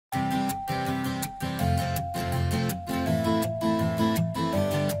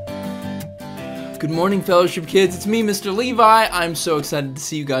Good morning, Fellowship kids. It's me, Mr. Levi. I'm so excited to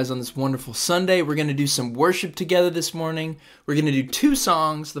see you guys on this wonderful Sunday. We're going to do some worship together this morning. We're going to do two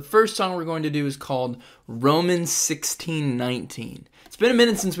songs. The first song we're going to do is called Romans 16:19. It's been a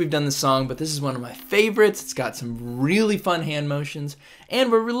minute since we've done this song, but this is one of my favorites. It's got some really fun hand motions,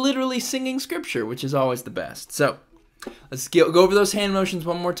 and we're literally singing scripture, which is always the best. So let's go over those hand motions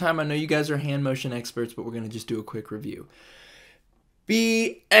one more time. I know you guys are hand motion experts, but we're going to just do a quick review.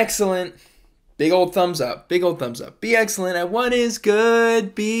 Be excellent. Big old thumbs up. Big old thumbs up. Be excellent at what is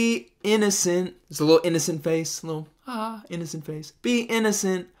good. Be innocent. It's a little innocent face. A little, innocent face. Be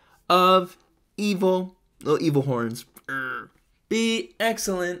innocent of evil. Little evil horns. Be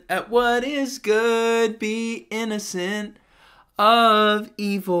excellent at what is good. Be innocent of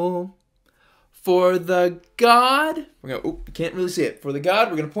evil. For the God, you can't really see it. For the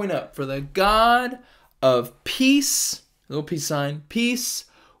God, we're going to point up. For the God of peace, little peace sign, peace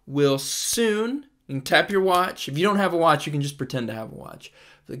will soon, you can tap your watch. If you don't have a watch, you can just pretend to have a watch.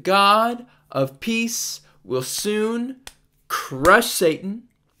 The God of peace will soon crush Satan.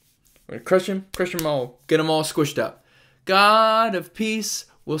 We're going to crush him all, get him all squished up. God of peace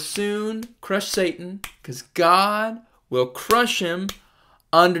will soon crush Satan, because God will crush him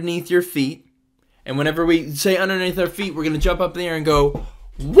underneath your feet. And whenever we say underneath our feet, we're going to jump up there and go,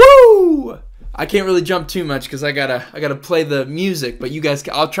 woo! I can't really jump too much because I gotta play the music, but you guys,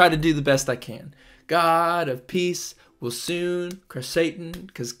 I'll try to do the best I can. God of peace will soon crush Satan,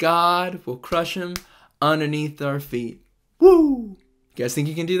 because God will crush him underneath our feet. Woo! You guys think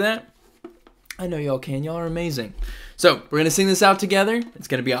you can do that? I know y'all can. Y'all are amazing. So we're gonna sing this out together. It's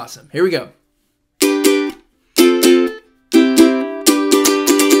gonna be awesome. Here we go.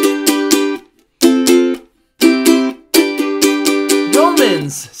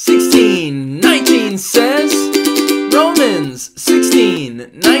 Romans 16:19 says, Romans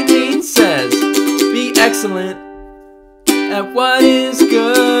 16:19 says, be excellent at what is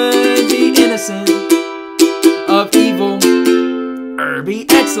good, be innocent of evil, be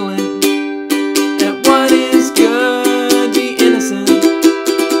excellent at what is good, be innocent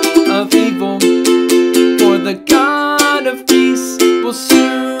of evil, for the God of peace will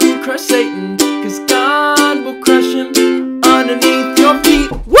soon crush Satan, because God will crush him underneath your feet.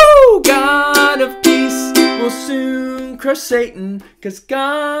 Woo! God of peace will soon crush Satan, because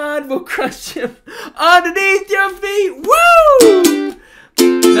God will crush him underneath your feet. Woo!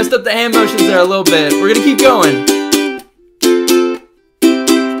 Messed up the hand motions there a little bit. We're going to keep going.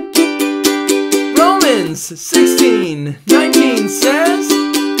 Romans 16:19 says,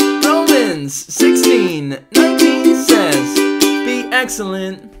 Romans 16:19 says, be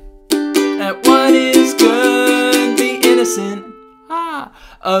excellent at what is good, be innocent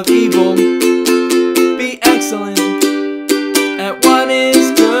of evil, be excellent at what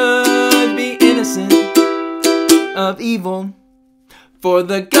is good, be innocent of evil, for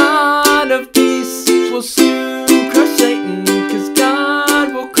the God of peace will soon crush Satan, because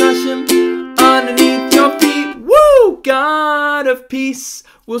God will crush him underneath your feet. Woo! God of peace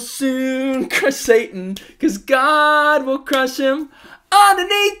will soon crush Satan, because God will crush him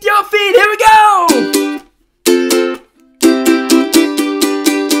underneath your feet. Here we go!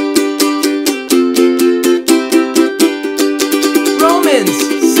 Romans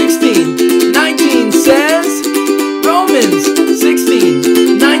 16:19 says, Romans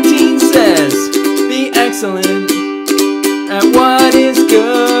 16:19 says, be excellent at what is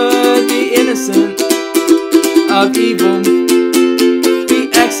good, be innocent of evil, be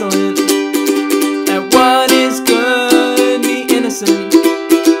excellent at what is good, be innocent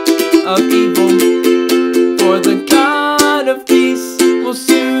of evil, for the God of peace will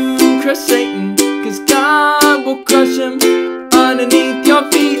soon crush Satan, because God will crush him underneath your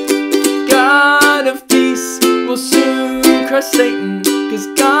feet. God of peace will soon crush Satan, because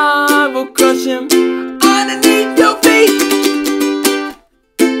God will crush him underneath your feet.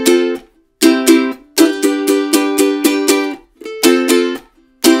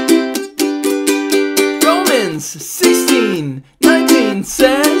 Romans 16:19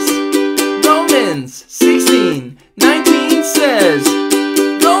 says, Romans 16:19 says,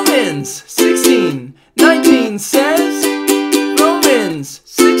 Romans 16:19 says, Romans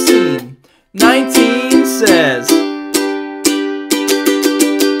 16:19 says.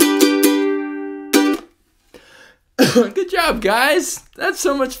 Good job, guys. That's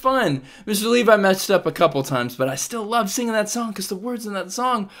so much fun. Mr. Levi messed up a couple times, but I still love singing that song because the words in that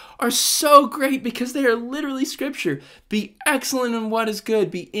song are so great, because they are literally scripture. Be excellent in what is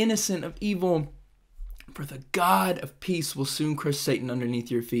good. Be innocent of evil. For the God of peace will soon crush Satan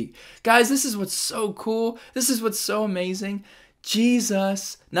underneath your feet. Guys, this is what's so cool. This is what's so amazing.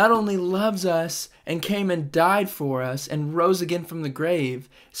 Jesus not only loves us and came and died for us and rose again from the grave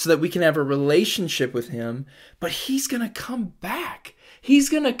so that we can have a relationship with him, but he's going to come back. He's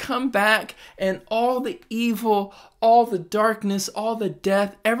going to come back, and all the evil, all the darkness, all the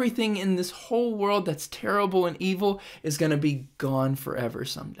death, everything in this whole world that's terrible and evil is going to be gone forever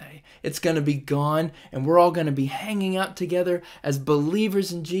someday. It's going to be gone, and we're all going to be hanging out together as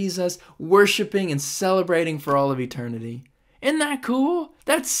believers in Jesus, worshiping and celebrating for all of eternity. Isn't that cool?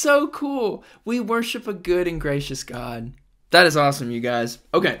 That's so cool. We worship a good and gracious God. That is awesome, you guys.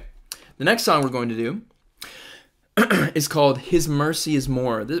 Okay, the next song we're going to do is called His Mercy is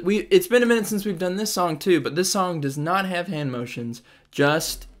More. It's been a minute since we've done this song too, but this song does not have hand motions,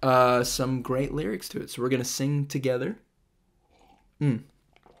 just some great lyrics to it. So we're going to sing together,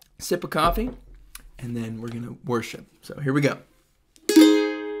 sip a coffee, and then we're going to worship. So here we go.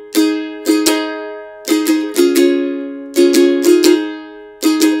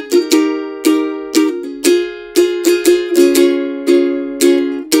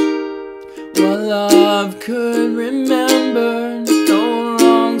 Love could remember no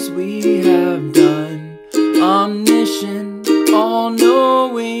wrongs we have done. Omniscient,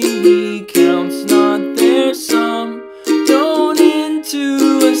 all-knowing, he counts not their sum. Thrown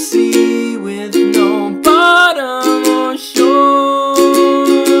into a sea with no bottom or shore.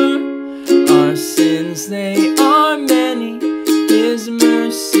 Our sins, they are many, his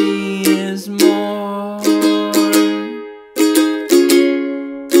mercy is more.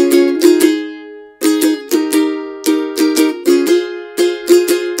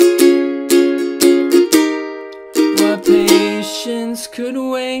 Could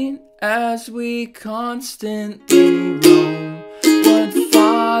wait as we constantly roam. What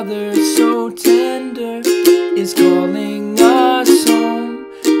Father so tender is calling us home?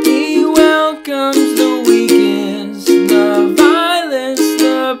 He welcomes the weakest, the vilest,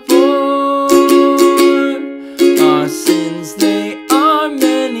 the poor. Our sins, they are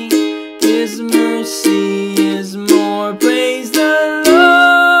many, his mercy is more. Praise the Lord,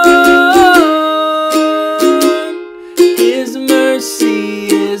 his mercy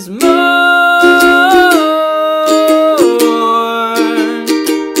is more.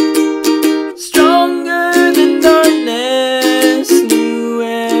 Stronger than darkness, new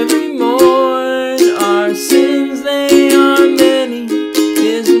every morn. Our sins, they are many,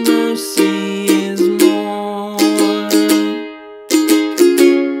 his mercy is more.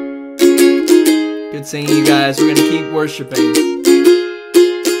 Good singing, you guys. We're going to keep worshiping.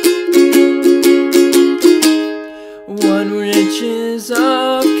 What riches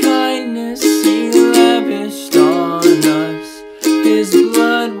of kindness he lavished on us. His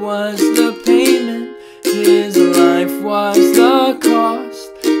blood was the payment, his life was the cost.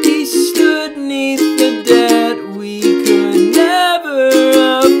 He stood 'neath the debt we could never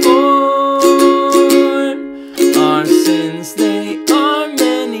afford. Our sins, they are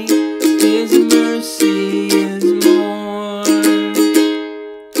many, his mercy is more.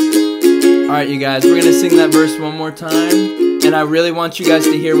 Alright, you guys, we're going to sing that verse one more time. And I really want you guys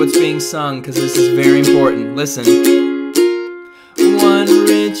to hear what's being sung, because this is very important. Listen. What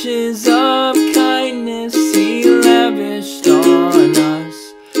riches of kindness he lavished on us.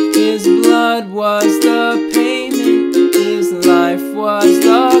 His blood was the payment, his life was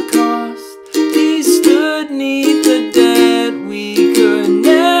the cost. He stood 'neath the debt we could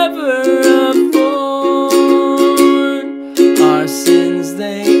never afford. Our sins,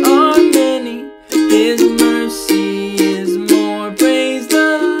 they are many, his mercy is more. Praise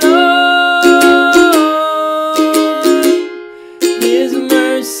the Lord, his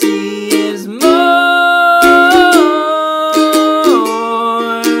mercy is more.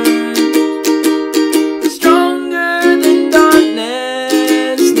 Stronger than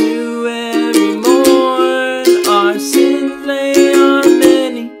darkness, new every morn. Our sins, they are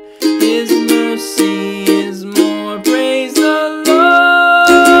many, his mercy is more. Praise the Lord,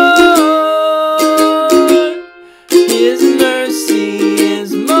 his mercy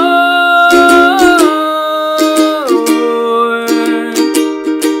is more.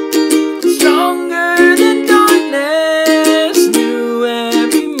 Stronger than darkness, new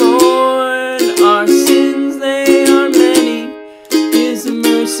every morn. Our sins, they are many, his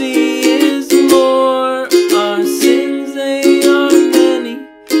mercy is more. Our sins, they are many,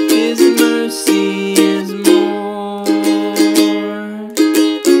 his mercy is more.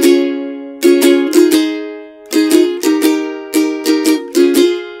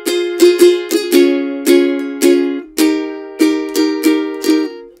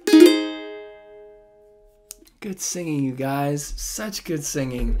 Good singing, you guys. Such good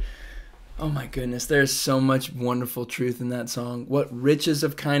singing. Oh my goodness, there's so much wonderful truth in that song. What riches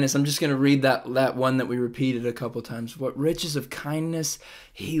of kindness. I'm just going to read that one that we repeated a couple times. What riches of kindness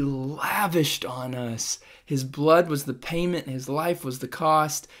he lavished on us. His blood was the payment, his life was the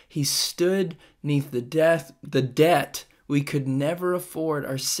cost. He stood neath the debt we could never afford.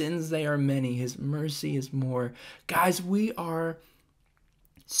 Our sins, they are many. His mercy is more. Guys, we are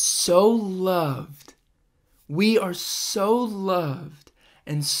so loved. We are so loved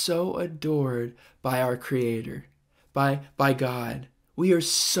and so adored by our Creator, by God. We are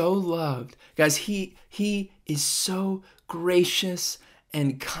so loved. Guys, He is so gracious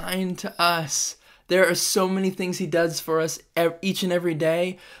and kind to us. There are so many things He does for us each and every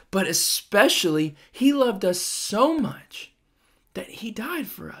day, but especially He loved us so much that He died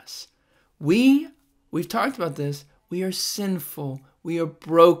for us. We've talked about this. We are sinful. We are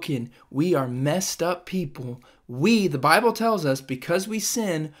broken. We are messed up people. The Bible tells us, because we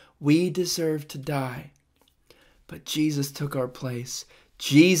sin, we deserve to die. But Jesus took our place.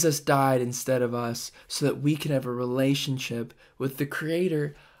 Jesus died instead of us so that we could have a relationship with the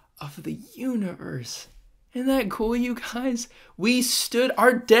Creator of the universe. Isn't that cool, you guys? We stood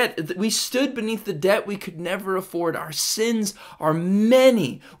beneath the debt we could never afford. Our sins are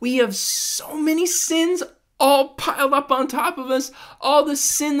many. We have so many sins all piled up on top of us, all the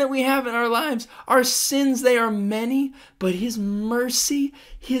sin that we have in our lives. Our sins, they are many, but His mercy,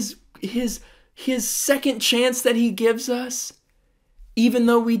 His second chance that He gives us, even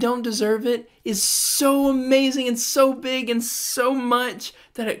though we don't deserve it, is so amazing and so big and so much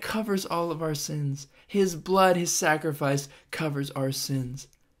that it covers all of our sins. His blood, His sacrifice covers our sins.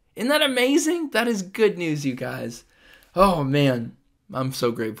 Isn't that amazing? That is good news, you guys. Oh, man. I'm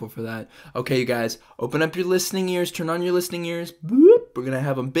so grateful for that. Okay, you guys, open up your listening ears, turn on your listening ears. Boop. We're going to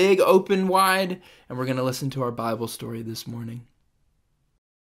have them big, open, wide, and we're going to listen to our Bible story this morning.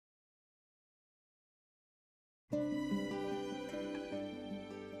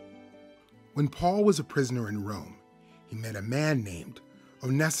 When Paul was a prisoner in Rome, he met a man named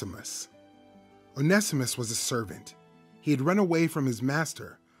Onesimus. Onesimus was a servant. He had run away from his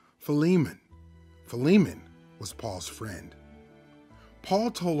master, Philemon. Philemon was Paul's friend.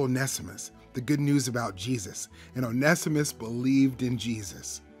 Paul told Onesimus the good news about Jesus, and Onesimus believed in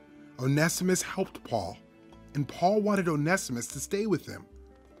Jesus. Onesimus helped Paul, and Paul wanted Onesimus to stay with him.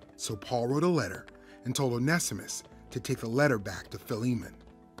 So Paul wrote a letter and told Onesimus to take the letter back to Philemon.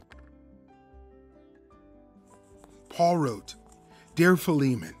 Paul wrote, "Dear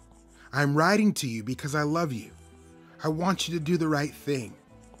Philemon, I am writing to you because I love you. I want you to do the right thing.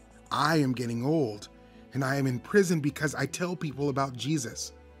 I am getting old, and I am in prison because I tell people about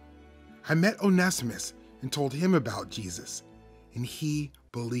Jesus. I met Onesimus and told him about Jesus, and he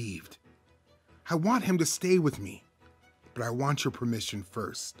believed. I want him to stay with me, but I want your permission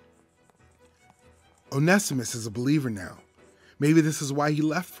first." Onesimus is a believer now. Maybe this is why he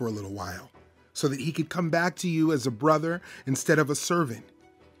left for a little while, so that he could come back to you as a brother instead of a servant.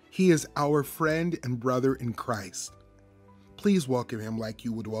 He is our friend and brother in Christ. Please welcome him like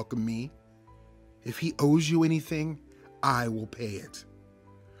you would welcome me. If he owes you anything, I will pay it.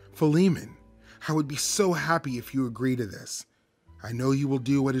 Philemon, I would be so happy if you agree to this. I know you will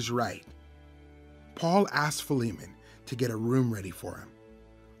do what is right. Paul asked Philemon to get a room ready for him.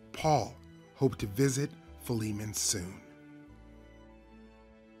 Paul hoped to visit Philemon soon.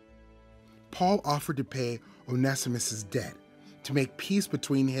 Paul offered to pay Onesimus' debt to make peace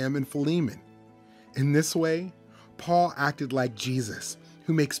between him and Philemon. In this way, Paul acted like Jesus,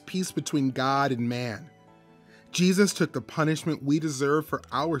 who makes peace between God and man. Jesus took the punishment we deserve for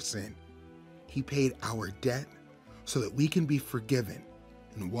our sin. He paid our debt so that we can be forgiven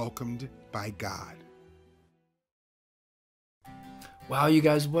and welcomed by God. Wow, you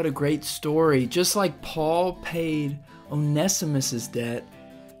guys, what a great story. Just like Paul paid Onesimus' debt,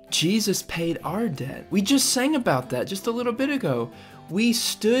 Jesus paid our debt. We just sang about that just a little bit ago. We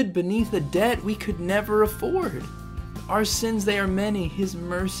stood beneath a debt we could never afford. Our sins, they are many. His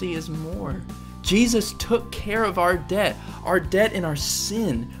mercy is more. Jesus took care of our debt and our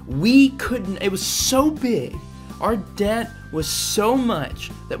sin. It was so big. Our debt was so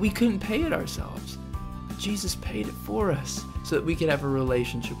much that we couldn't pay it ourselves. Jesus paid it for us so that we could have a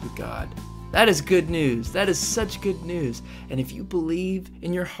relationship with God. That is good news. That is such good news. And if you believe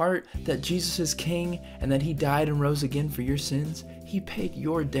in your heart that Jesus is King and that He died and rose again for your sins, He paid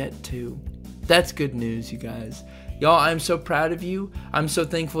your debt too. That's good news, you guys. Y'all, I'm so proud of you. I'm so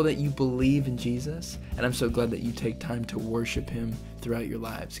thankful that you believe in Jesus, and I'm so glad that you take time to worship Him throughout your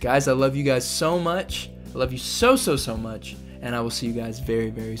lives. Guys, I love you guys so much. I love you so much, and I will see you guys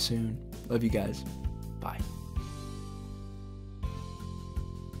very, very soon. Love you guys.